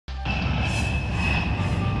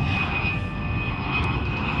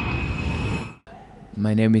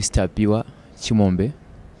My name is Tapiwa Chimombe.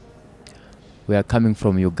 We are coming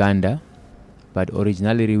from Uganda, but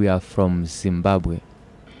originally we are from Zimbabwe.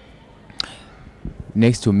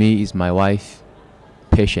 Next to me is my wife,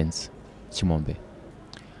 Patience Chimombe.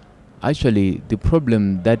 Actually, the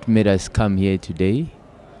problem that made us come here today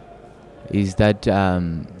is that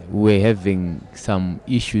we're having some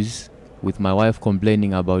issues with my wife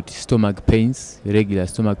complaining about stomach pains, regular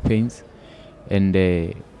stomach pains,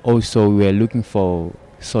 and also we are looking for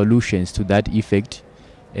solutions to that effect,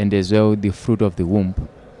 and as well the fruit of the womb.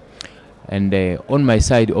 And on my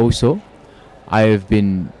side also, I have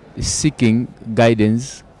been seeking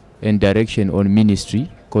guidance and direction on ministry,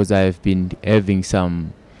 because I have been having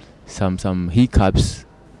some hiccups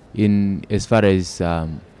in as far as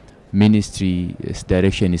ministry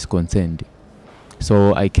direction is concerned.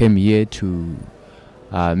 So I came here to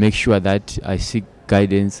make sure that I seek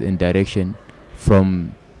guidance and direction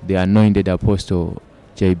from the anointed apostle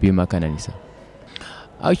J.B. Makananisa.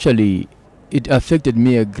 Actually, it affected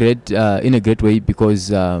me in a great way, because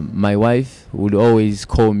my wife would always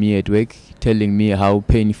call me at work telling me how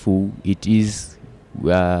painful it is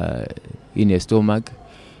in her stomach,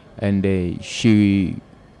 and she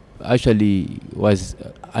actually was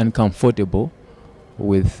uncomfortable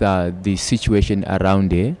with the situation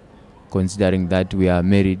around her, considering that we are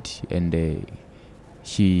married, and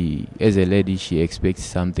she, as a lady, she expects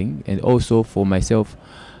something. And also for myself,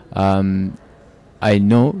 I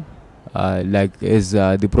know, like as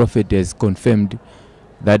the prophet has confirmed,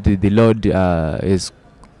 that the Lord has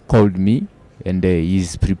called me and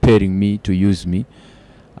is preparing me to use me.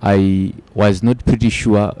 I was not pretty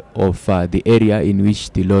sure of the area in which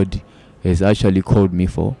the Lord has actually called me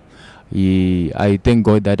for. I thank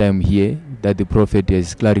God that I'm here, that the prophet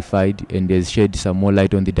has clarified and has shed some more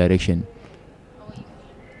light on the direction.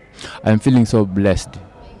 I'm feeling so blessed.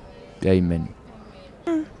 Amen.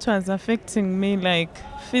 It was affecting me like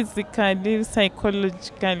physically,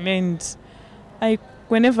 psychologically, and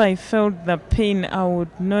whenever I felt the pain, I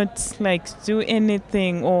would not like do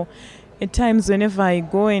anything. Or at times whenever I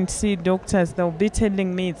go and see doctors, they'll be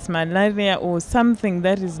telling me it's malaria or something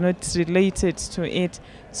that is not related to it.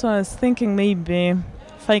 So I was thinking maybe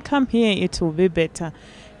if I come here it will be better.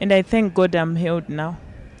 And I thank God I'm healed now.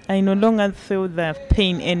 I no longer feel the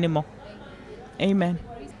pain anymore. Amen.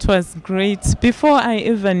 It was great. Before I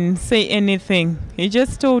even say anything, he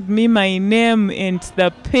just told me my name and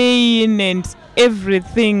the pain and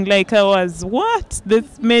everything. Like I was, what?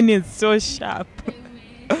 This man is so sharp.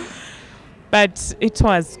 But it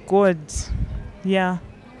was good. Yeah.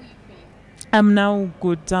 I'm now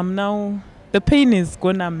good. The pain is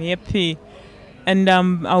gone. I'm happy. And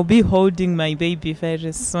I'll be holding my baby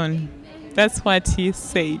very soon. That's what he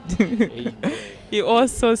said. He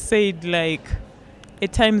also said, like,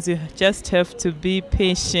 at times you just have to be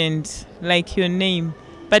patient, like your name.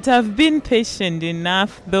 But I've been patient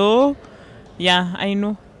enough, though. Yeah, I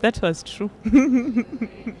know. That was true.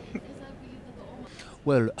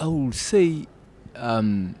 Well, I would say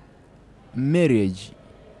marriage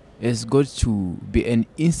has got to be an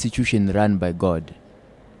institution run by God.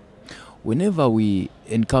 Whenever we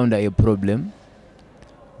encounter a problem,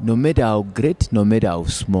 no matter how great, no matter how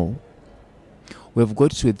small, we've got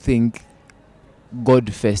to think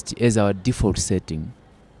God first as our default setting.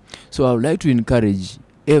 So I would like to encourage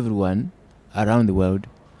everyone around the world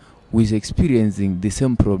who is experiencing the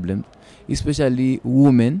same problem, especially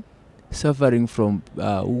women suffering from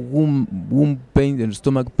womb pains and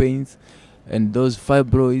stomach pains and those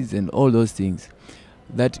fibroids and all those things,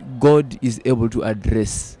 that God is able to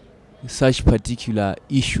address such particular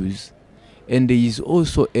issues, and He is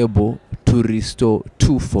also able to restore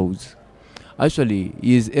twofold. Actually,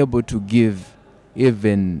 He is able to give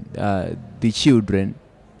even the children.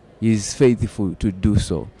 He is faithful to do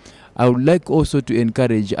so. I would like also to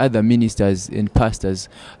encourage other ministers and pastors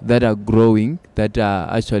that are growing, that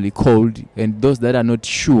are actually called, and those that are not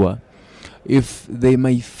sure, if they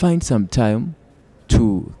might find some time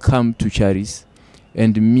to come to Charis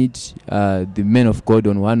and meet the men of God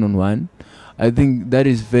on one-on-one. I think that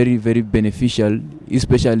is very, very beneficial,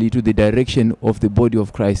 especially to the direction of the body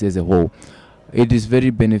of Christ as a whole. It is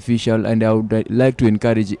very beneficial, and I would like to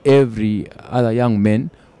encourage every other young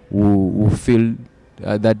man who feel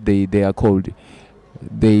that they are called.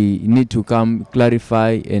 They need to come,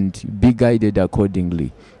 clarify, and be guided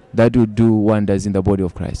accordingly. That will do wonders in the body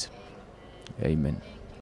of Christ. Amen.